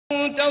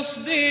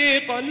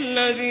تصديق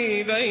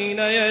الذي بين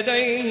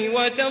يديه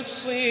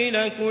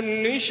وتفصيل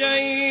كل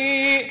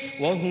شيء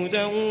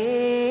وهدى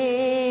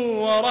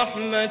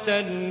ورحمة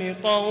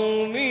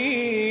لقوم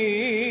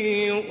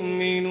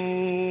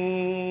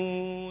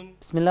يؤمنون.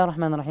 بسم الله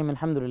الرحمن الرحيم.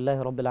 الحمد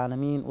لله رب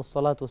العالمين،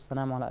 والصلاة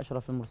والسلام على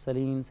أشرف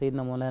المرسلين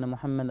سيدنا مولانا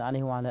محمد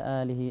عليه وعلى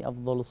آله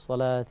أفضل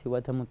الصلاة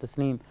وأتم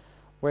التسليم.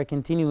 We're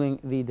continuing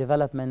the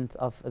development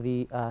of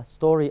the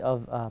story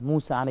of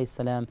Musa alayhi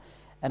salam,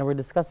 and we're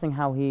discussing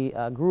how he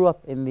grew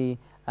up in the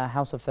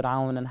house of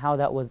Fir'aun and how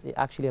that was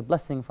actually a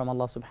blessing from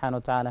Allah subhanahu wa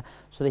ta'ala,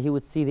 so that he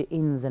would see the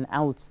ins and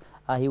outs,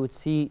 he would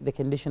see the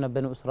condition of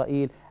Banu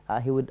Israel,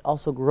 he would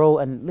also grow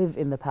and live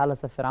in the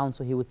palace of Fir'aun,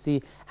 so he would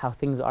see how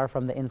things are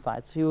from the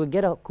inside. So he would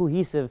get a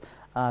cohesive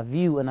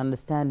view and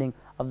understanding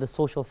of the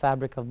social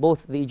fabric of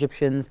both the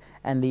Egyptians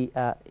and the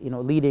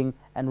leading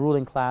and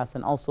ruling class,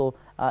 and also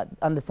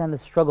understand the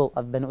struggle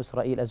of Banu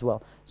Israel as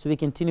well. So we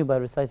continue by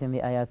reciting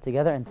the ayat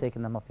together and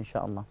taking them up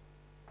inshaAllah.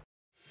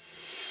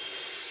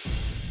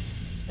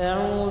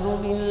 أعوذ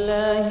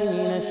بالله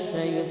من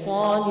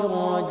الشيطان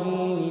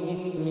الرجيم.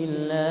 بسم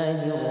الله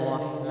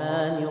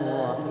الرحمن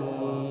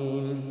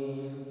الرحيم.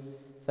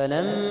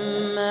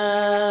 فلما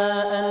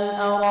أن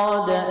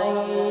أراد أن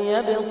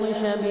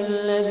يبطش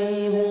بالذي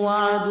هو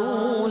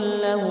عدو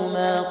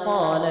لهما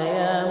قال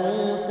يا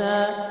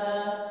موسى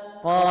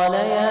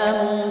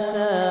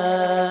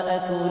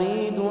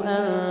أتريد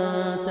أن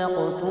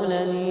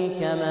تقتلني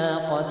كما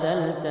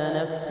قتلت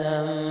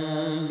نفسا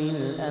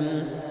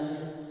بالأمس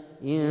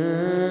إن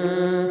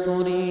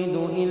تريد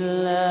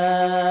إلا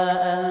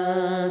أن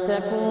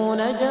تكون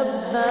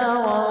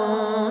جبارا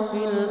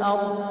في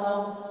الأرض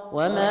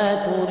وما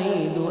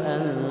تريد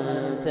أن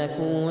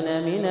تكون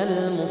من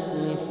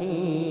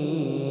المصلحين.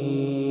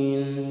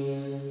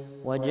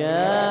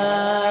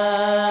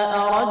 وجاء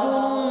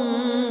رجل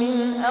من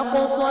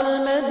أقصى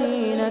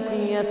المدينة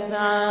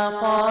يسعى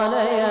قال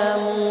يا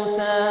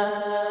موسى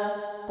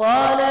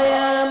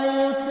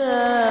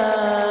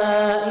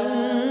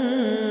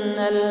إن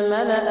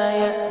الملأ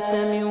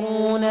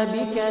يأتمرون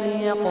بك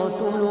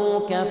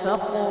ليقتلوك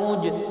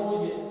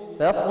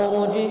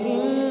فاخرج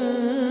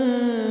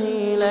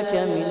إني لك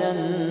من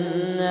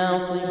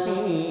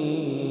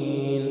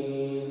الناصحين.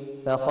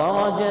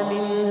 فخرج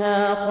منها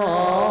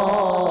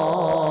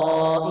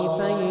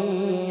خائفا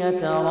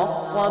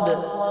يترقب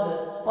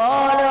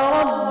قال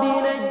رب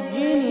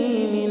نجني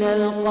من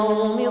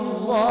القوم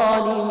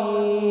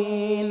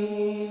الظالمين.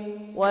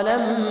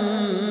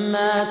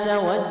 ولما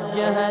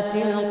توجه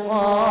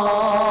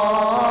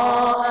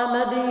تلقاء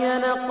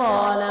مدين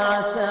قال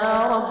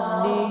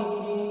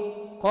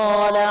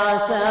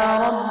عسى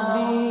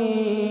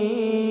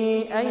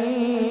ربي أن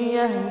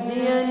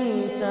يهديني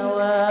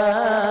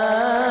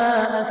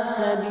سواء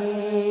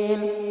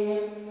السبيل.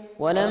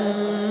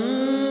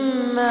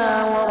 ولما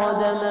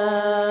ورد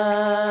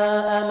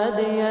ماء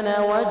مدين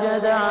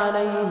وجد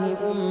عليه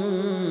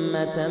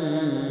أمة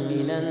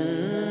من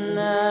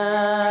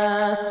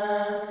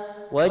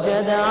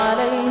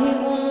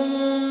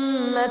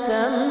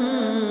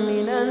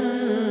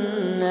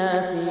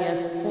الناس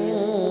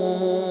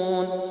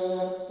يسقون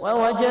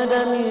ووجد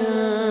من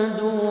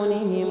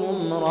دونهم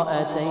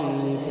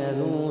امرأتين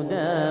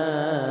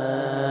تذودان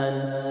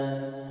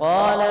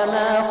قال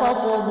ما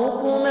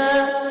خطبكما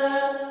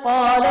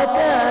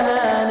قالتا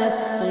لا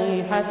نسقي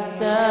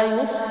حتى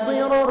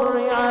يصدر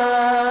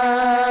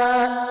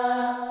الرعاء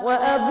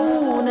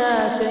وأبونا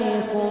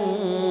شيخ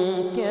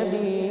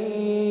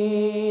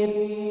كبير.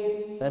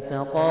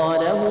 فسقى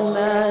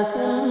لهما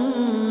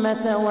ثم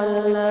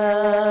تولى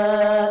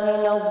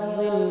إلى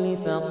الظل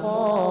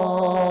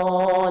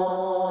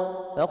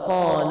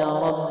فقال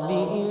رب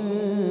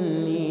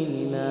إني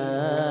لما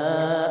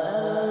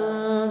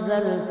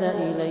أنزلت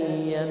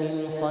إلي من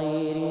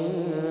خير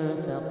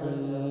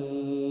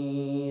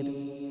فقير.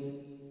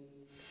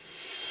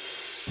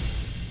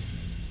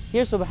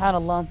 Here,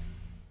 subhanAllah,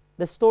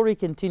 the story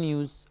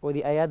continues, or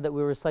the ayat that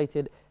we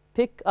recited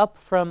pick up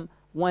from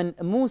when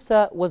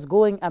Musa was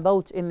going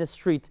about in the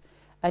street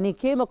and he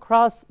came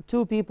across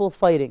two people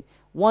fighting,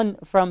 one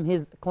from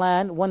his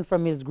clan, one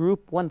from his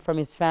group, one from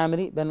his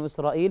family, Banu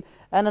Israel,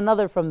 and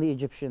another from the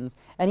Egyptians.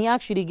 And he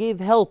actually gave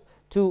help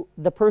to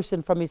the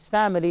person from his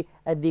family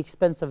at the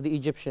expense of the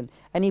Egyptian.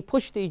 And he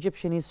pushed the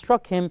Egyptian, he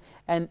struck him,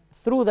 and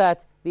through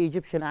that the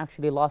Egyptian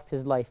actually lost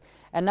his life.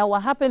 And now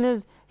what happened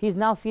is, he's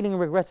now feeling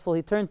regretful.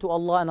 He turned to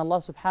Allah, and Allah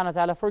subhanahu wa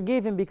ta'ala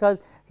forgave him because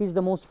He's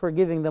the most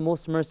forgiving, the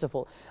most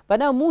merciful. But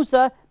now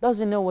Musa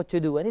doesn't know what to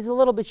do, and he's a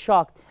little bit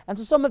shocked. And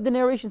so some of the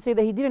narrations say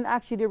that he didn't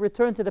actually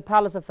return to the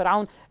palace of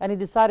Fir'aun, and he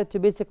decided to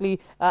basically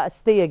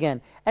stay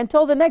again.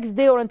 Until the next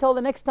day, or until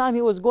the next time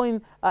he was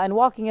going and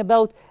walking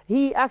about,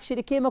 he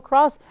actually came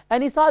across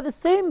and he saw the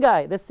same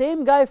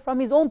guy from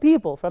his own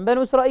people, from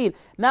Banu Israel.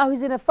 Now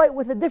he's in a fight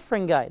with a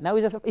different guy. Now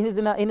he's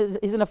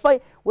He's in a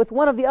fight with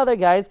one of the other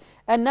guys,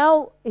 and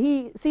now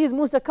he sees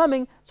Musa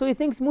coming, so he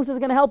thinks Musa is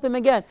going to help him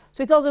again.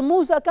 So he tells him,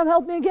 Musa, come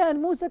help me again.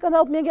 Musa, come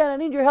help me again. I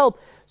need your help.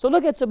 So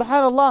look at,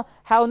 subhanAllah,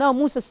 how now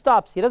Musa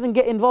stops. He doesn't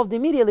get involved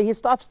immediately. He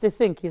stops to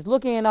think. He's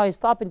looking, and now he's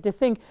stopping to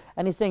think,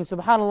 and he's saying,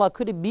 subhanAllah,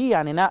 could it be?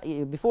 And now,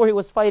 before he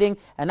was fighting,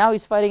 and now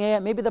he's fighting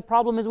again. Maybe the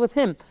problem is with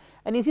him.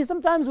 And you see,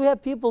 sometimes we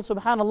have people,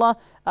 subhanAllah,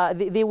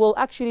 they will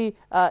actually,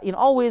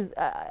 always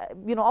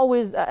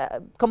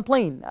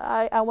complain.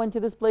 I went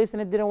to this place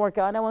and it didn't work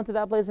out, and I went to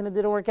that place and it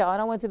didn't work out,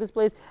 and I went to this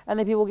place and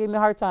then people give me a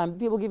hard time.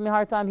 People give me a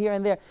hard time here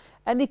and there.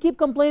 And they keep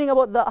complaining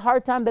about the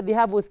hard time that they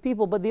have with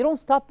people, but they don't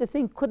stop to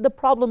think, could the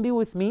problem be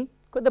with me?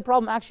 Could the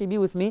problem actually be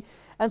with me?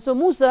 And so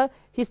Musa,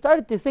 he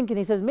started to think, and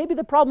he says, maybe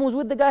the problem was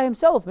with the guy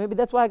himself. Maybe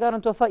that's why I got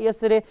into a fight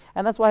yesterday,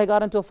 and that's why I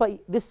got into a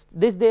fight this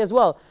day as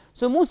well.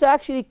 So Musa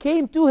actually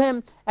came to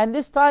him, and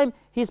this time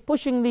he's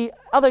pushing the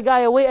other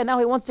guy away, and now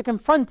he wants to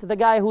confront the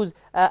guy who's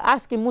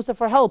asking Musa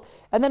for help.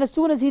 And then as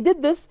soon as he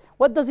did this,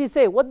 what does he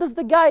say? What does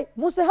the guy,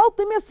 Musa helped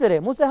him yesterday.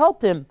 Musa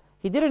helped him.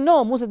 He didn't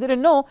know, Musa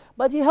didn't know,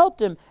 but he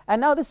helped him. And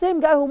now the same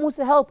guy who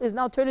Musa helped is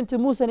now turning to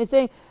Musa and he's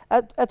saying,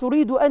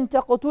 أَتُرِيدُ أَن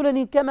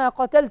تَقْتُلَنِي كَمَا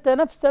قَتَلْتَ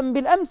نَفْسًا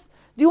بِالْأَمْسِ.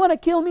 Do you want to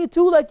kill me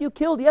too like you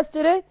killed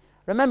yesterday?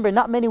 Remember,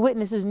 not many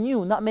witnesses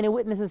knew, not many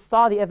witnesses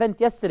saw the event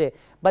yesterday.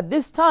 But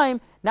this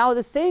time, now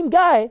the same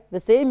guy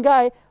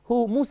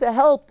who Musa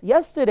helped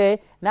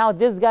yesterday, now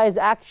this guy is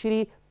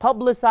actually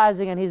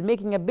publicizing, and he's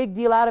making a big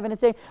deal out of it and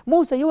saying,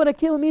 Musa, you want to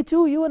kill me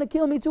too? You want to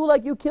kill me too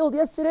like you killed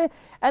yesterday?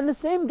 And the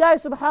same guy,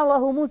 subhanAllah,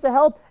 who Musa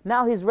helped,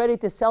 now he's ready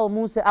to sell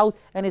Musa out,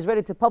 and he's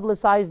ready to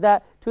publicize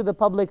that to the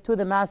public, to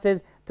the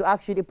masses, to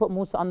actually put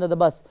Musa under the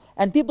bus.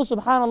 And people,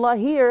 subhanAllah,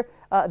 hear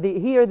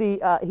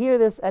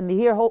this, and they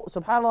hear,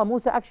 subhanAllah,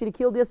 Musa actually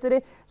killed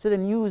yesterday. So the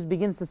news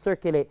begins to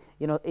circulate.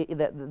 You know,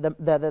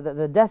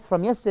 the death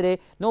from yesterday,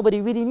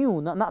 nobody really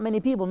knew, not many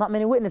people, not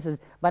many witnesses.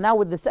 But now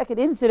with the second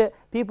incident,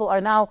 people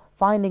are now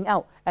finding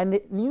out. And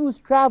the news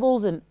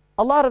travels, and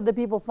a lot of the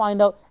people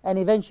find out, and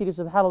eventually,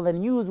 subhanAllah, the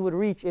news would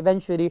reach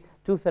eventually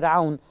to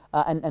Fir'aun,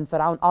 and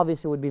Fir'aun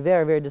obviously would be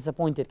very, very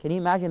disappointed. Can you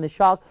imagine the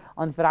shock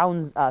on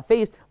Fir'aun's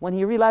face when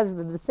he realizes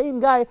that the same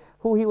guy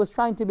who he was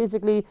trying to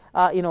basically,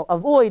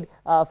 avoid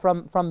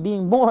from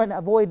being born,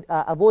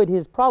 avoid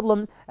his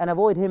problems, and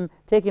avoid him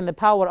taking the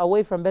power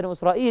away from Banu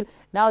Israel,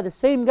 now the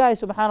same guy,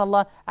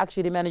 subhanAllah,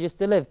 actually manages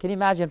to live. Can you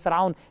imagine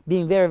Fir'aun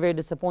being very, very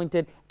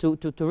disappointed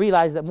to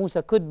realize that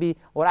Musa could be,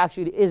 or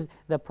actually is,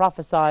 the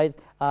prophesied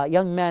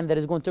young man that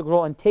is going to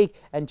grow and take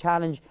and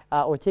challenge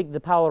or take the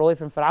power away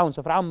from Fir'aun.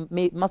 So Fir'aun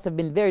must have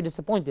been very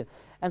disappointed.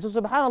 And so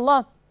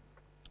subhanAllah,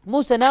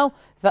 Musa now,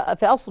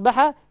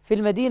 فَأَصْبَحَ فِي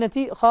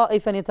الْمَدِينَةِ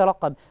خَائِفًا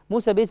يَتَرَقَّبُ.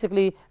 Musa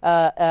basically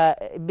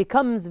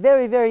becomes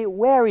very, very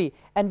wary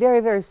and very,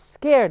 very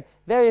scared,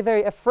 very,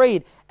 very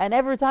afraid. And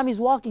every time he's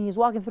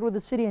walking through the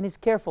city, and he's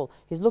careful.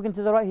 He's looking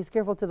to the right, he's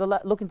careful to the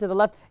left, looking to the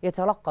left.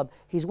 يَتَرَقَّبُ.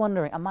 He's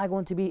wondering, am I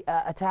going to be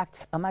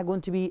attacked? Am I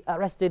going to be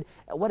arrested?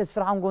 What is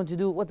Fir'aun going to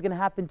do? What's going to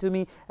happen to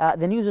me?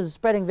 The news is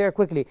spreading very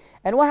quickly.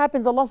 And what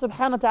happens? Allah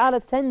subhanahu wa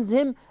ta'ala sends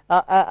him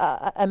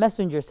a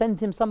messenger,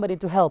 sends him somebody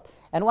to help.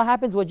 And what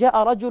happens? وَجَاءَ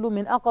رَجُلٌ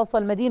مِّنْ أَقْصَى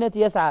الْمَدِينَةِ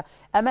يَسْعَى.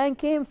 A man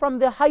came from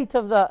the height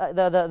of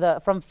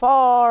from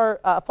far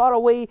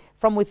away,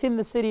 from within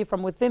the city,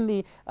 from within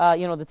the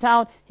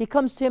town. He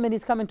comes to him, and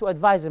he's coming to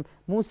advise him.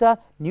 Musa,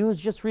 news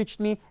just reached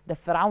me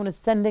that Fir'aun is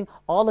sending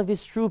all of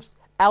his troops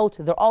out.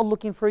 They're all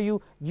looking for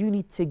you. You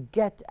need to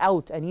get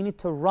out, and you need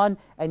to run,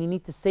 and you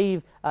need to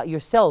save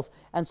yourself.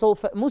 And so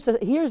Musa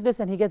hears this,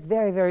 and he gets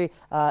very, very,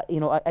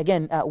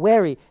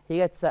 wary. He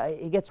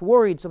gets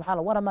worried.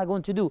 Subhanallah, what am I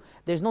going to do?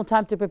 There's no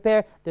time to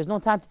prepare. There's no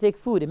time to take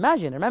food.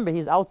 Imagine, remember,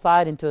 he's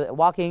outside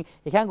walking.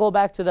 He can't go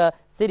back to the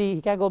city.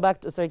 He can't go back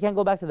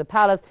to the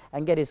palace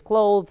and get his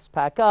clothes,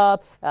 pack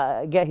up,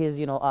 get his,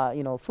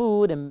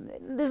 food, and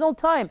there's no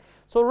time.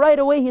 So right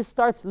away he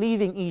starts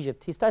leaving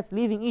Egypt. He starts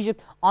leaving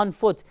Egypt on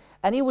foot,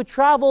 and he would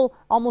travel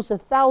almost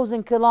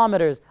 1,000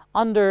 kilometers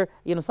under,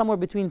 somewhere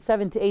between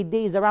 7 to 8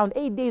 days, around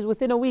 8 days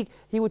within a week.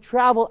 He would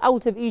travel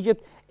out of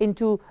Egypt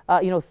into,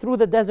 through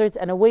the deserts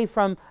and away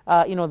from,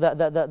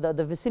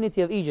 the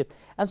vicinity of Egypt.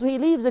 And so he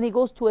leaves, and he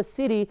goes to a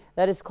city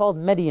that is called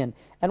Midian.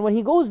 And when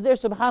he goes there,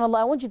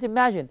 subhanAllah, I want you to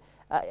imagine,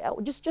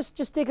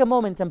 just take a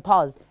moment and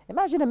pause.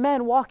 Imagine a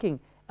man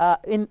walking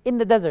in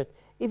the desert.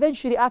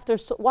 Eventually, after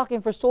walking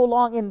for so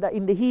long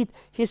in the heat,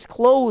 his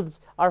clothes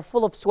are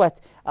full of sweat.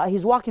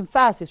 He's walking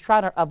fast. He's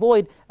trying to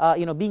avoid,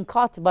 being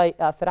caught by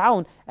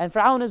Fir'aun. And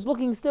Fir'aun is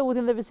looking still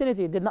within the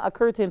vicinity. It did not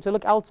occur to him to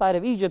look outside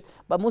of Egypt.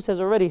 But Musa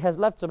has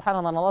left,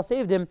 subhanAllah, and Allah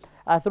saved him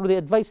through the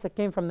advice that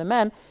came from the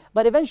man.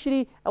 But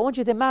eventually, I want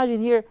you to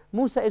imagine here,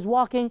 Musa is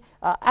walking.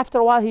 After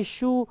a while, his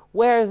shoe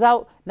wears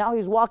out. Now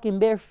he's walking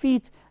bare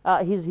feet.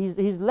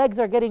 His legs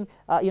are getting,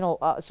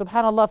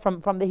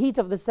 subhanAllah, from the heat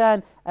of the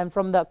sand and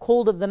from the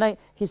cold of the night.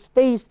 His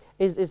face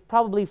is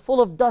probably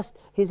full of dust.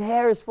 His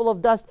hair is full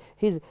of dust.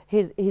 His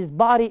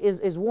body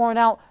is worn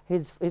out.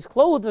 His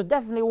clothes are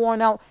definitely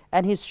worn out,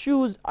 and his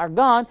shoes are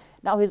gone.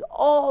 Now he's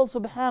all,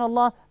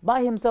 subhanAllah,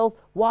 by himself,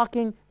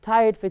 walking,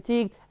 tired,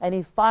 fatigued, and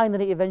he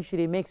finally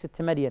eventually makes it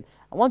to Midian.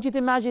 I want you to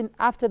imagine,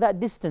 after that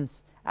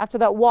distance, After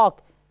that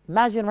walk,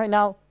 imagine right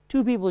now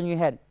two people in your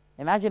head.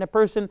 Imagine a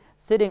person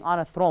sitting on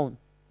a throne,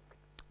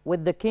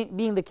 with the king,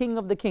 being the king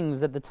of the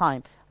kings at the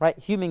time, right?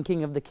 Human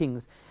king of the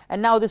kings. And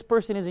now this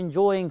person is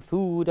enjoying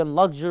food and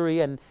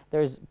luxury, and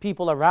there's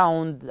people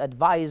around,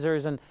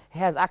 advisors, and he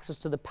has access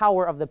to the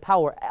power of the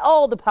power,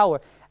 all the power.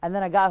 And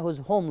then a guy who's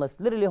homeless,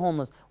 literally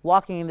homeless,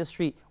 walking in the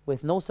street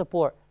with no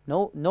support,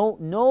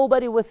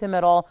 nobody with him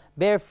at all,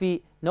 bare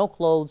feet, no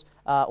clothes,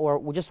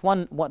 or just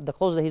the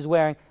clothes that he's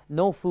wearing,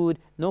 no food,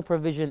 no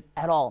provision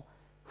at all.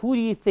 Who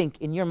do you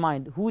think, in your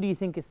mind, who do you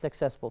think is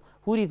successful?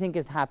 Who do you think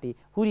is happy?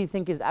 Who do you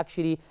think is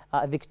actually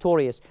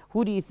victorious?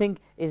 Who do you think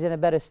is in a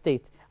better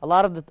state? A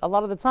lot of the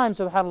time,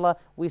 subhanAllah,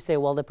 we say,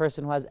 well, the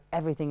person who has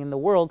everything in the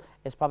world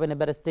is probably in a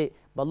better state.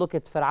 But look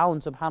at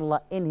Fir'aun,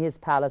 subhanAllah, in his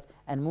palace,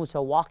 and Musa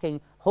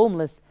walking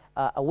homeless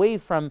away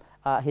from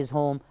his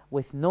home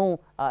with no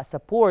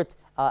support,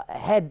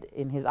 head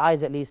in his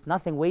eyes at least,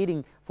 nothing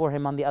waiting for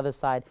him on the other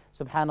side.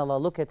 SubhanAllah,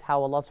 look at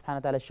how Allah subhanahu wa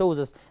ta'ala shows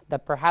us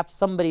that perhaps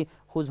somebody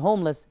who's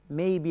homeless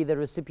may be the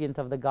recipient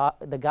of the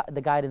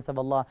guidance of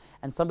Allah,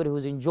 and somebody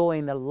who's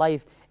enjoying their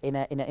life in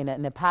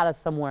a palace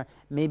somewhere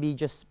may be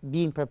just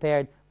being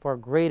prepared for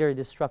greater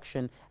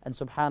destruction. And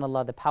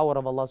subhanAllah, the power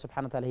of Allah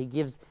subhanahu wa ta'ala, He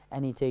gives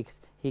and He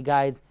takes, He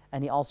guides,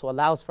 and He also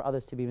allows for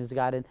others to be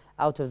misguided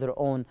out of their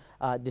own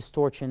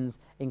distortions,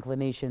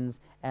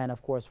 inclinations, and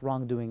of course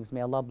wrongdoings.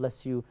 May Allah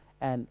bless you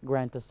and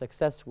grant us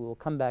success. We will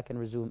come back and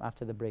resume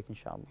after the break,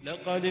 inshallah.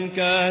 لقد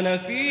كان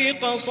في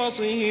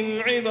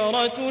قصصهم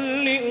عبرة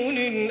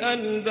لأولي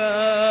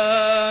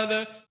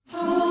الألباب.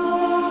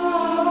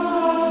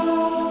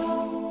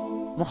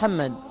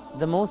 Muhammad,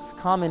 the most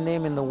common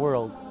name in the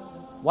world.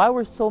 Why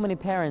were so many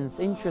parents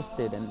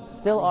interested and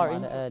still are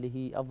interested?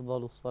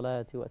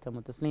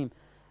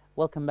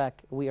 Welcome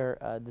back. We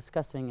are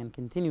discussing and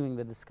continuing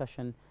the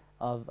discussion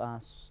of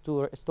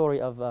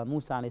story of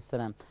Musa alayhi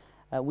salam.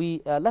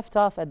 We left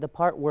off at the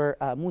part where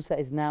Musa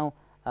is now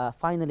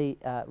finally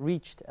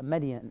reached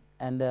Madian,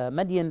 and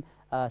Madian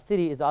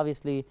city is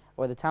obviously,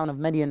 or the town of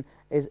Madian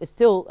is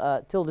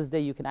still, till this day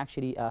you can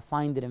actually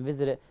find it and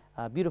visit it.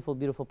 Beautiful,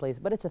 beautiful place,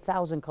 but it's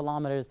 1,000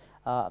 kilometers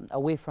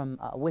away from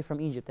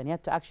Egypt, and he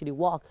had to actually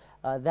walk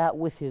that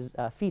with his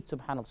feet,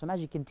 subhanAllah. So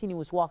imagine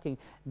continuous walking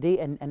day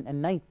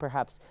and night,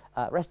 perhaps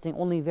resting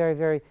only very,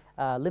 very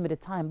limited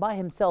time by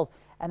himself.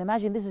 And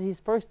imagine this is his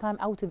first time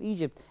out of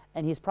Egypt,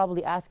 and he's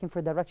probably asking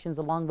for directions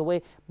along the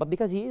way. But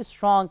because he is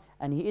strong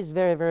and he is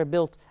very, very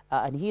built,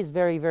 and he is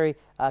very, very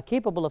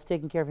capable of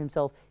taking care of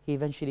himself, he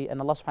eventually, and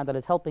Allah subhanahu wa ta'ala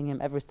is helping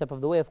him every step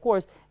of the way, of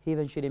course, he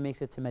eventually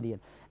makes it to Madian.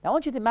 Now I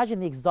want you to imagine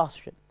the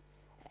exhaustion.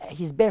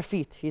 He's bare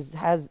feet. He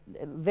has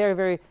very,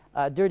 very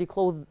dirty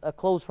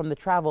clothes from the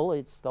travel.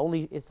 It's the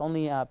only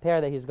pair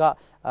that he's got,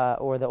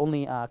 or the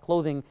only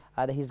clothing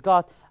that he's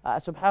got.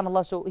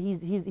 Subhanallah. So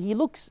he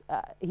looks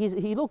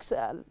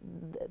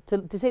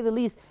to say the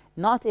least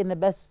not in the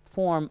best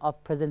form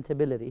of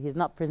presentability. He's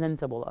not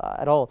presentable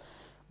at all.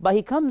 But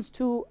he comes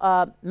to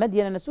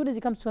Madian, and as soon as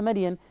he comes to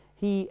Madian,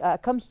 he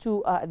comes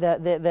to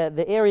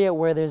the area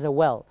where there's a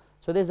well.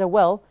 So there's a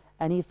well,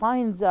 and he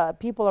finds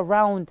people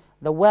around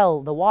the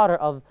well, the water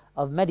of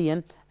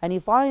Madian, and he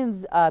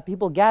finds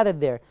people gathered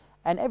there,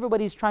 and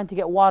everybody's trying to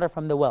get water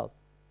from the well.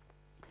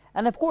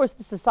 And of course,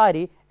 this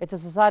society, it's a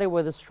society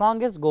where the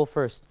strongest go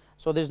first.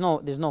 So there's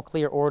no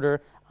clear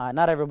order.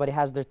 Not everybody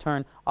has their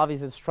turn.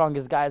 Obviously, the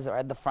strongest guys are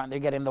at the front, they're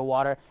getting the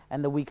water,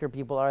 and the weaker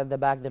people are at the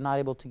back, they're not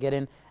able to get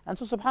in. And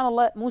so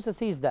subhanAllah, Musa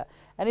sees that,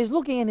 and he's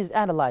looking and he's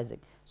analyzing.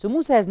 So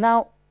Musa has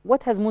now,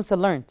 what has Musa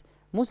learned?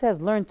 Musa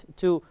has learned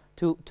to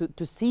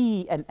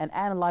see and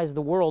analyze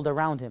the world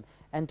around him,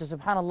 and to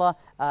subhanAllah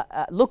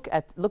look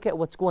at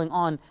what's going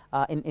on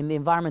in the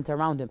environment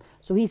around him.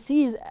 So he's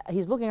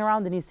looking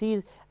around and he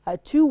sees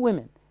two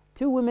women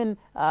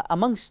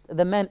amongst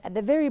the men at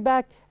the very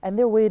back, and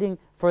they're waiting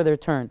for their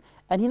turn.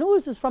 And he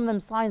notices from them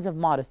signs of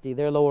modesty.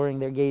 They're lowering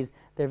their gaze,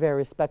 they're very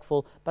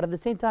respectful, but at the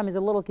same time he's a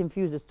little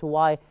confused as to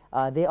why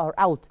they are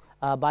out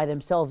by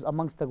themselves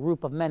amongst a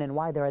group of men and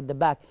why they're at the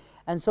back.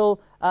 And so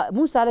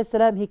Musa alayhi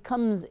salam, he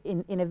comes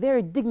in a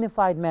very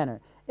dignified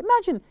manner.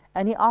 Imagine,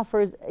 and he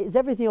offers, is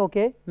everything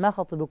okay? مَا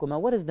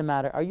خَطْبُكُمَا? What is the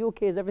matter? Are you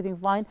okay? Is everything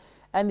fine?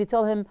 And they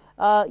tell him,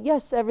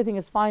 yes, everything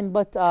is fine,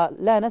 but لَا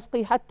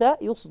نَسْقِي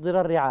حَتَّى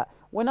يُصْدِرَ الرِّعَاء.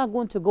 We're not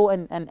going to go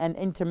and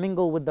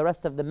intermingle with the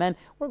rest of the men.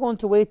 We're going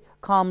to wait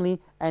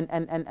calmly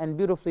and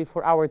beautifully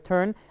for our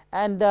turn.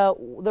 And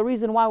the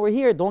reason why we're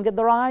here, don't get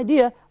the wrong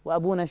idea,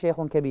 وَأَبُونَا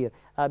شَيْخٌ كَبِيرٌ,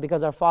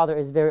 because our father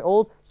is very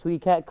old, so he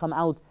can't come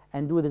out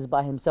and do this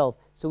by himself.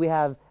 So we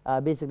have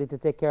basically to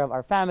take care of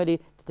our family,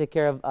 to take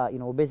care of,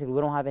 basically we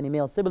don't have any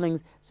male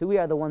siblings, so we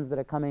are the ones that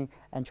are coming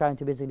and trying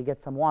to basically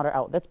get some water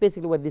out. That's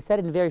basically what they said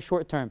in very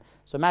short term.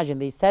 So imagine,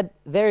 they said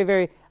very,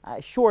 very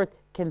short,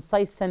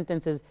 concise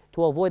sentences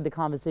to avoid the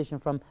conversation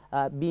from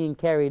being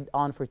carried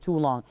on for too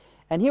long.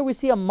 And here we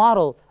see a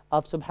model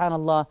of,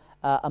 subhanAllah,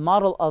 a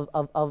model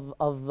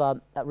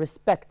of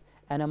respect,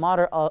 and a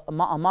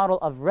model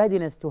of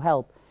readiness to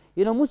help.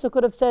 Musa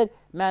could have said,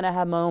 man, I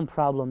have my own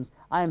problems.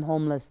 I am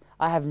homeless.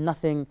 I have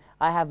nothing.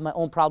 I have my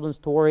own problems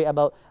to worry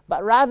about.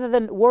 But rather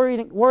than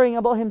worrying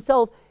about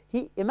himself,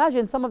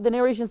 Imagine some of the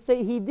narrations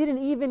say he didn't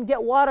even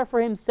get water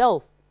for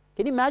himself.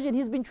 Can you imagine?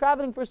 He's been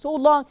traveling for so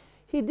long,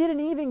 he didn't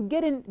even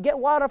get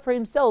water for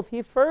himself.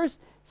 He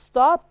first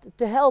stopped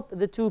to help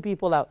the two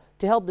people out,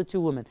 to help the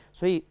two women.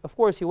 So of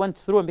course, he went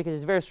through, and because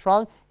he's very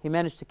strong, he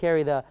managed to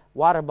carry the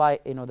water by,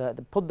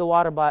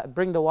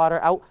 bring the water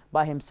out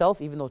by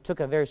himself, even though it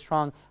took a very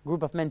strong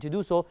group of men to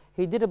do so.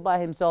 He did it by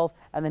himself,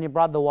 and then he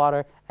brought the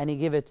water, and he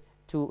gave it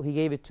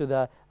to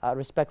the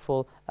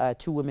respectful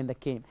two women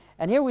that came.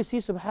 And here we see,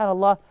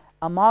 subhanAllah,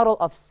 a model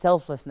of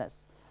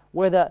selflessness,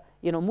 where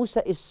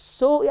Musa is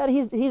so,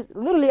 he's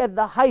literally at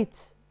the height,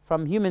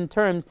 from human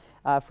terms,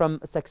 from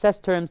success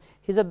terms,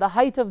 he's at the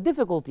height of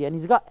difficulty, and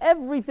he's got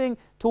everything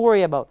to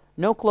worry about.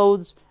 No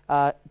clothes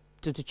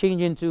to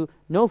change into,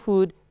 no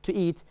food to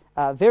eat,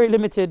 very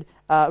limited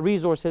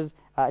resources,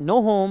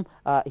 no home,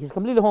 he's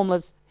completely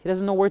homeless, he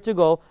doesn't know where to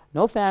go,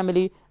 no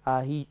family,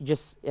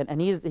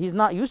 he's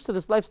not used to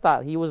this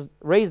lifestyle. He was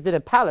raised in a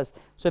palace,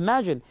 so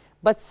imagine.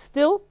 But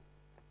still,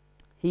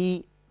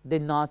 he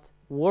did not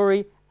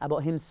worry about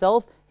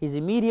himself. His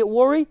immediate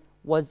worry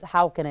was,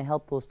 how can I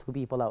help those two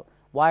people out?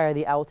 Why are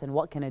they out, and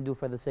what can I do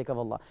for the sake of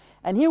Allah?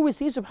 And here we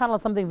see, subhanAllah,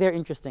 something very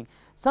interesting.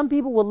 Some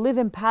people will live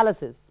in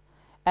palaces,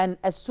 and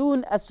as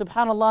soon as,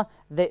 subhanAllah,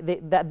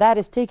 that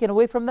is taken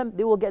away from them,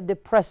 they will get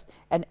depressed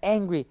and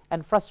angry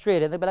and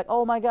frustrated. They'll be like,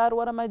 oh my God,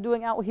 what am I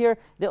doing out here?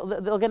 They're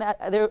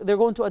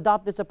going to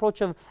adopt this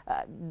approach of,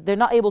 they're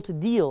not able to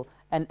deal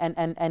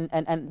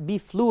and be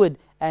fluid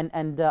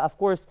and of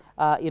course,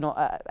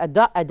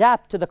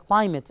 adapt to the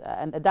climate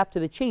and adapt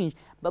to the change.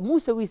 But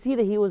Musa, we see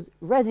that he was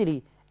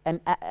readily,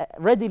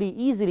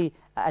 easily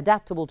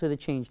adaptable to the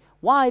change.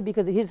 Why?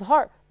 Because his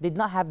heart did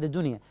not have the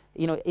dunya.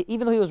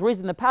 Even though he was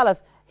raised in the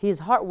palace, his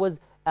heart was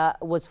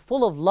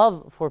full of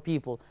love for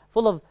people,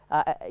 full of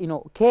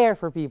care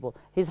for people.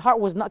 His heart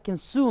was not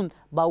consumed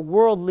by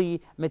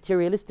worldly,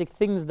 materialistic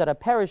things that are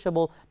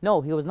perishable. No,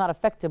 he was not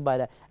affected by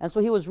that. And so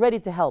he was ready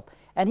to help.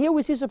 And here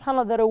we see,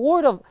 subhanAllah, the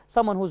reward of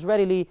someone who's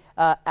readily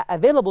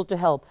available to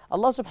help.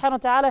 Allah subhanahu wa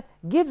ta'ala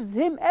gives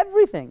him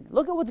everything.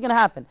 Look at what's going to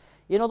happen.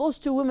 Those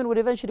two women would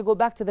eventually go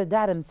back to their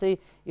dad and say,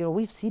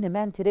 we've seen a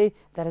man today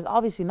that is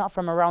obviously not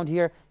from around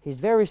here. He's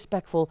very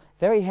respectful,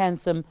 very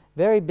handsome,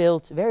 very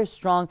built, very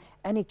strong,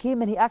 and he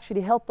came and he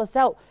actually helped us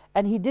out.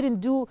 And he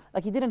didn't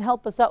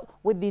help us out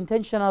with the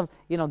intention of,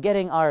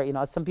 getting our,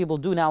 as some people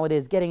do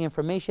nowadays, getting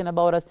information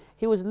about us.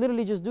 He was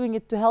literally just doing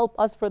it to help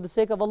us for the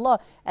sake of Allah.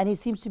 And he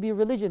seems to be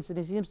religious, and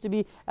he seems to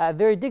be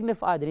very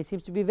dignified, and he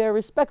seems to be very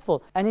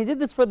respectful. And he did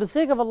this for the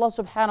sake of Allah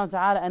subhanahu wa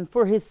ta'ala and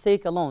for his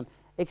sake alone,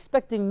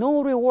 expecting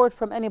no reward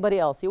from anybody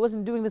else. He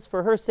wasn't doing this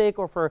for her sake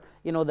or for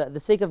the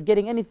sake of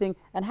getting anything.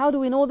 And how do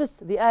we know this?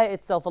 The ayah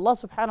itself. Allah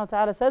subhanahu wa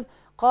ta'ala says,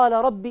 قَالَ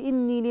رَبِّ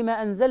إِنِّي لِمَا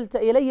أَنزَلْتَ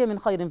إِلَيَّ مِنْ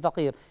خَيْرٍ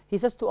فَقِيرٍ. He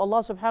says to Allah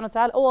subhanahu wa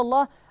ta'ala, oh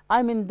Allah,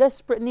 I'm in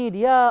desperate need.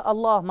 Ya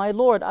Allah, my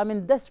Lord, I'm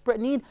in desperate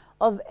need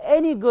of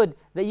any good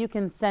that you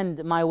can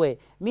send my way.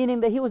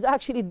 Meaning that he was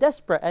actually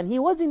desperate, and he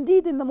was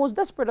indeed in the most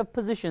desperate of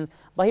positions,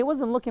 but he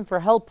wasn't looking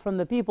for help from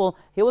the people,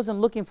 he wasn't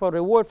looking for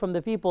reward from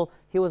the people,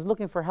 he was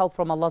looking for help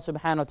from Allah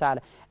subhanahu wa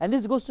ta'ala. And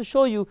this goes to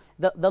show you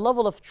the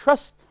level of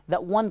trust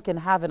that one can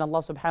have in Allah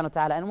subhanahu wa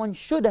ta'ala, and one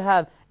should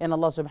have in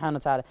Allah subhanahu wa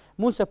ta'ala.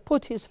 Musa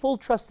put his full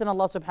trust in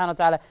Allah subhanahu wa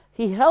ta'ala.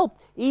 He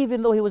helped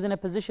even though he was in a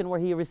position where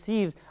he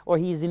receives, or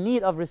he is in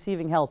need of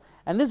receiving help.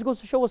 And this goes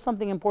to show us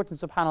something important,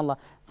 subhanAllah.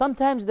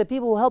 Sometimes the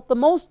people who help the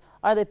most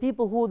are the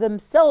people who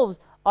themselves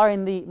are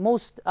in the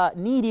most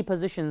needy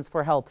positions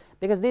for help,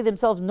 because they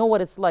themselves know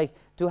what it's like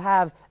to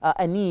have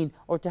a need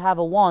or to have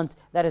a want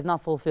that is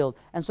not fulfilled.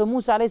 And so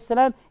Musa alayhi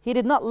salam, he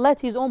did not let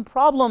his own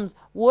problems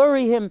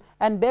worry him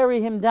and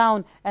bury him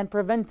down and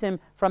prevent him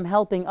from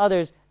helping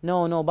others.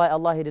 No, by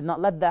Allah, he did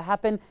not let that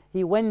happen.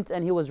 He went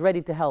and he was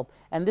ready to help.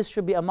 And this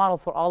should be a model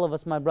for all of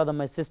us, my brother,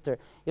 my sister.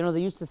 They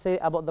used to say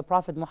about the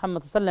Prophet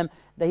Muhammad ﷺ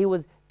that he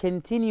was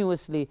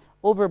continuously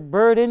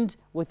overburdened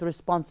with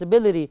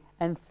responsibility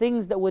and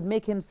things that would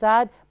make him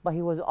sad, but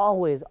he was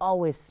always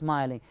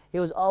smiling. He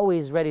was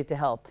always ready to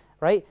help.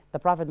 Right? The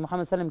Prophet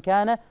Muhammad ﷺ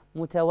كان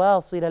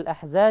متواصل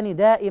الأحزان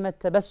دائم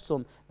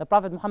التبسم. The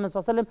Prophet Muhammad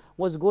ﷺ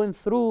was going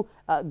through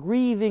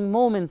grieving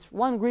moments,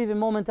 one grieving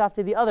moment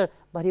after the other,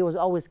 but he was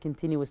always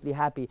continuously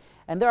happy.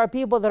 And there are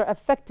people that are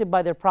affected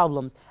by their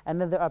problems, and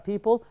then there are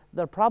people,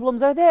 their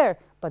problems are there,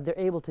 but they're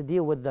able to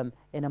deal with them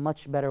in a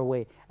much better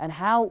way. And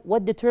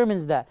what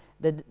determines that?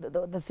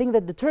 The thing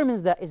that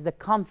determines that is the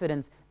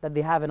confidence that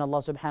they have in Allah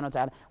subhanahu wa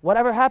ta'ala.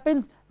 Whatever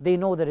happens, they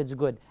know that it's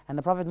good. And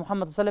the Prophet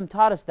Muhammad ﷺ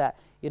taught us that,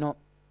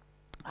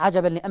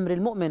 عَجَبًا لِأَمْرِ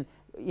الْمُؤْمِنِ.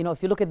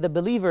 If you look at the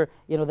believer,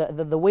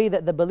 the way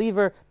that the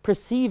believer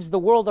perceives the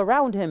world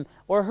around him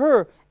or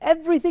her,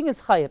 everything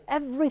is khair,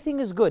 everything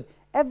is good,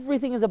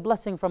 everything is a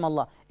blessing from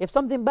Allah. If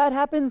something bad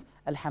happens,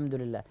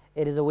 alhamdulillah,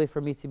 it is a way for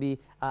me to be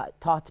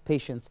taught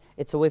patience.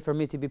 It's a way for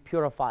me to be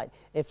purified.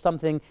 If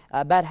something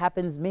bad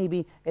happens,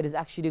 maybe it is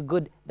actually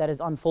good that is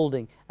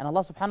unfolding. And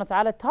Allah subhanahu wa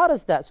ta'ala taught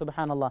us that,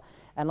 subhanallah.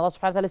 And Allah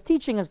subhanahu wa ta'ala is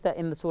teaching us that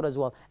in the surah as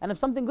well. And if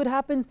something good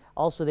happens,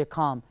 also they're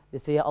calm. They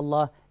say, Ya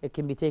Allah, it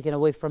can be taken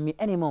away from me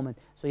any moment.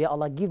 So Ya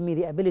Allah, give me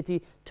the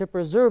ability to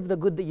preserve the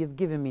good that you've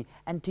given me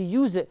and to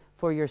use it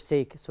for your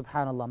sake.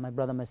 Subhanallah, my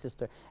brother, my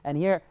sister. And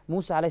here,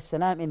 Musa alayhi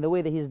salam, in the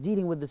way that he's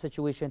dealing with the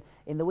situation,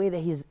 in the way that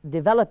he's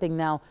developing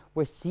now,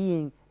 we're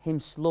seeing him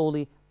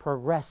slowly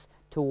progress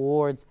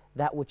towards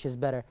that which is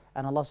better.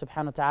 And Allah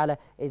subhanahu wa ta'ala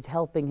is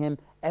helping him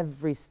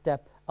every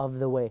step of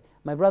the way.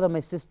 My brother, my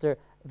sister,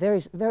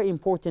 very, very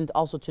important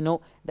also to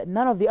note that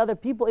none of the other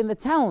people in the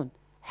town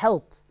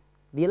helped.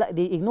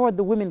 They ignored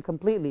the women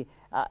completely.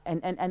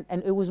 And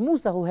it was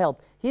Musa who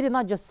helped. He did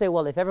not just say,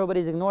 well, if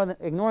everybody's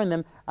ignoring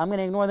them, I'm going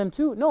to ignore them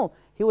too. No,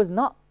 he was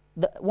not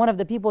one of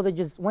the people that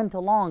just went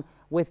along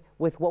with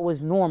what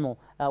was normal,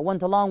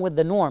 went along with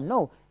the norm.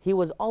 No, he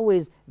was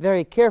always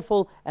very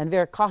careful and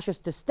very cautious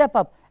to step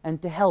up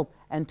and to help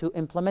and to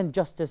implement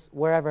justice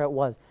wherever it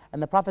was.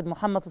 And the Prophet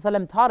Muhammad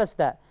ﷺ taught us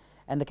that.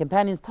 And the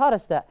companions taught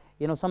us that.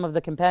 You know, some of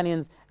the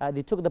companions,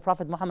 they took the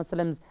Prophet Muhammad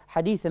ﷺ's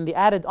hadith and they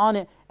added on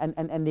it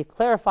and they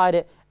clarified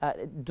it.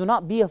 Do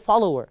not be a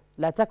follower.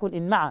 لا تكن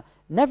إن معه.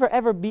 Never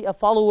ever be a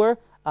follower.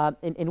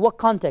 In what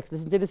context?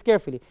 Listen to this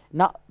carefully.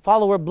 Not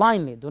follower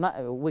blindly. Do not.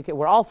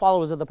 We're all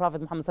followers of the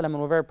Prophet Muhammad ﷺ and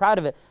we're very proud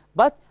of it.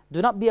 But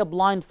do not be a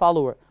blind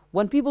follower.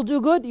 When people do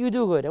good, you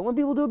do good. And when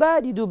people do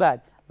bad, you do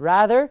bad.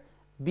 Rather,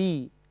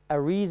 be a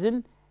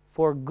reason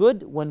for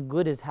good when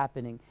good is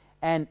happening,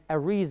 and a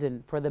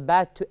reason for the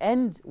bad to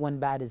end when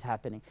bad is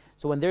happening.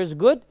 So when there's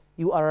good,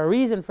 you are a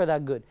reason for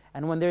that good.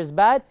 And when there's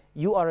bad,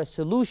 you are a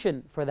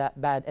solution for that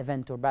bad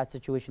event or bad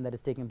situation that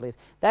is taking place.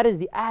 That is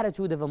the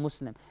attitude of a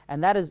Muslim.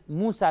 And that is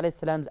Musa alayhi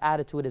salam's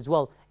attitude as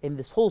well in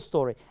this whole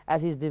story.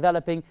 As he's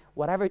developing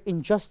whatever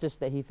injustice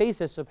that he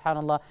faces,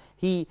 subhanAllah,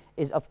 he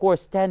is of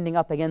course standing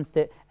up against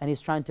it and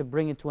he's trying to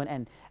bring it to an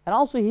end. And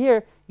also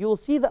here, you will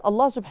see that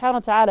Allah subhanahu wa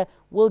ta'ala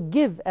will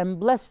give and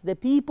bless the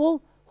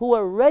people who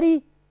are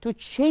ready to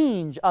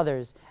change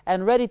others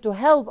and ready to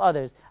help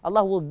others.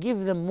 Allah will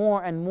give them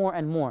more and more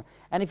and more.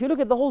 And if you look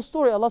at the whole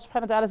story, Allah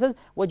subhanahu wa ta'ala says,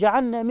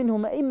 وَجَعَلْنَا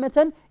مِنْهُمْ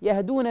أَئِمَّةً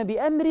يَهْدُونَ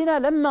بِأَمْرِنَا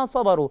لَمَّا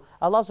صَبَرُوا.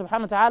 Allah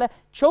subhanahu wa ta'ala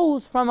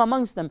chose from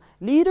amongst them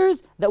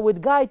leaders that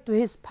would guide to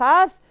His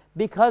path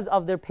because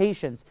of their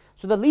patience.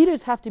 So the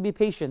leaders have to be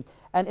patient.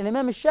 And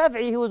Imam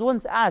al-Shafi'i, he was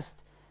once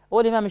asked, "Oh,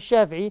 Imam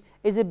al-Shafi'i,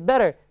 is it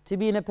better to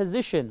be in a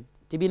position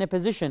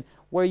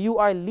where you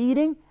are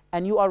leading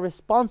and you are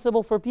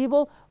responsible for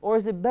people, or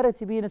is it better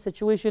to be in a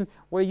situation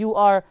where you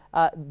are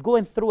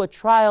going through a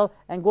trial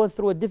and going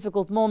through a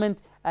difficult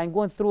moment and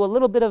going through a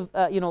little bit of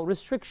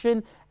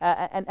restriction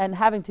and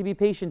having to be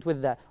patient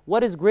with that?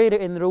 What is greater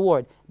in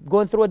reward?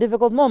 Going through a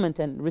difficult moment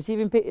and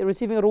receiving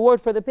a reward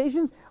for the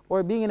patience,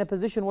 or being in a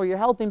position where you're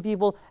helping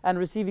people and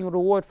receiving a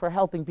reward for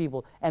helping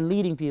people and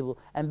leading people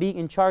and being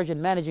in charge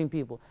and managing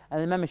people?"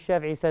 And Imam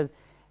al-Shafi'i says,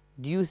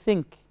 do you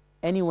think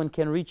anyone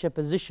can reach a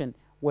position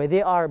where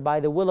they are, by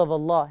the will of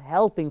Allah,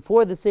 helping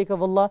for the sake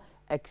of Allah,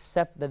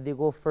 except that they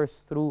go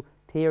first through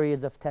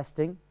periods of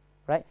testing,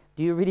 right?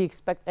 Do you really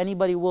expect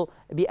anybody will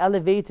be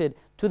elevated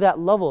to that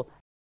level?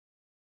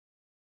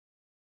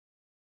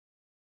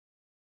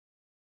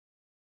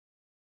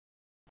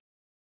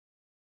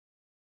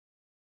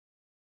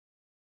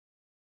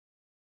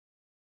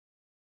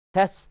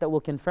 Tests that will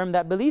confirm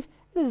that belief.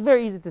 It is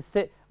very easy to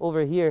sit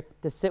over here,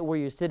 to sit where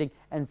you're sitting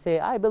and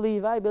say, I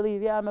believe,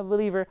 yeah, I'm a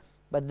believer.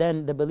 But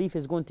then the belief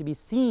is going to be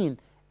seen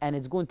and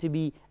it's going to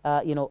be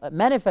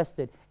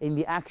manifested in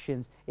the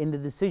actions, in the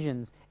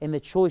decisions, in the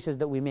choices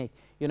that we make.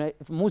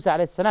 If Musa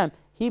alayhi salam,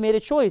 he made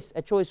a choice.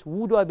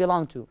 Who do I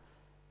belong to?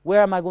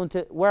 Where am I going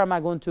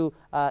to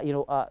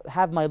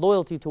have my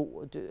loyalty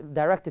to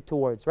directed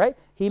towards, right?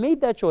 He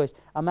made that choice.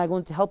 Am I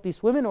going to help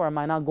these women or am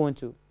I not going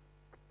to?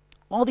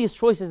 All these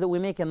choices that we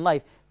make in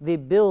life, they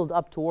build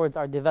up towards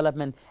our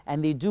development,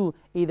 and they do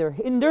either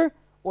hinder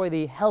or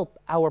they help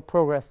our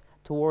progress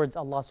towards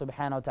Allah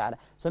subhanahu wa ta'ala.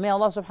 So may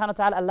Allah subhanahu wa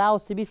ta'ala allow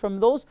us to be from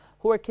those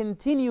who are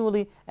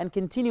continually and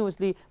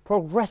continuously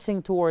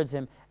progressing towards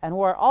Him, and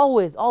who are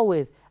always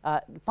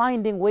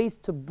finding ways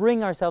to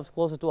bring ourselves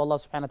closer to Allah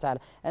subhanahu wa ta'ala.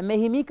 And may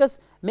He make us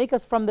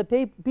from the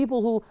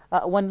people who,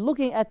 when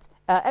looking at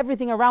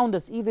everything around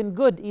us, even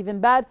good,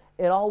 even bad,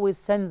 it always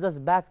sends us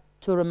back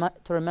to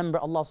remember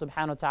Allah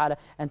subhanahu wa ta'ala,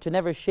 and to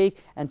never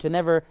shake and to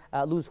never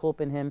lose hope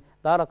in Him.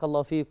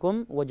 Barakallahu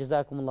feekum wa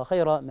jazakumullah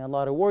khaira. May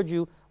Allah reward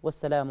you.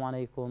 Wassalamu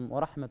alaikum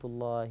wa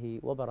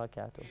rahmatullahi wa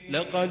barakatuh.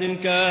 لقد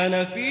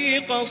كان في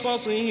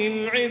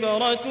قصصهم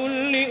عبرة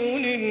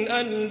لأولي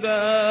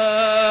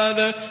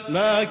الألباب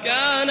ما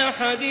كان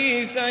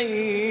حديثا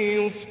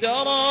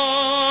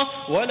يفترى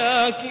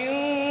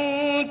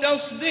ولكن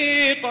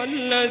تصديق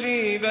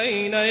الذي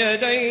بين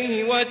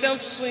يديه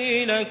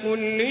وتفصيل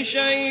كل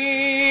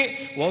شيء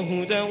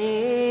وهدى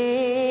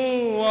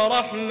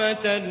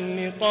ورحمة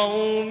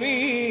لقوم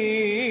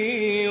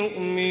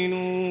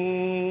يؤمنون.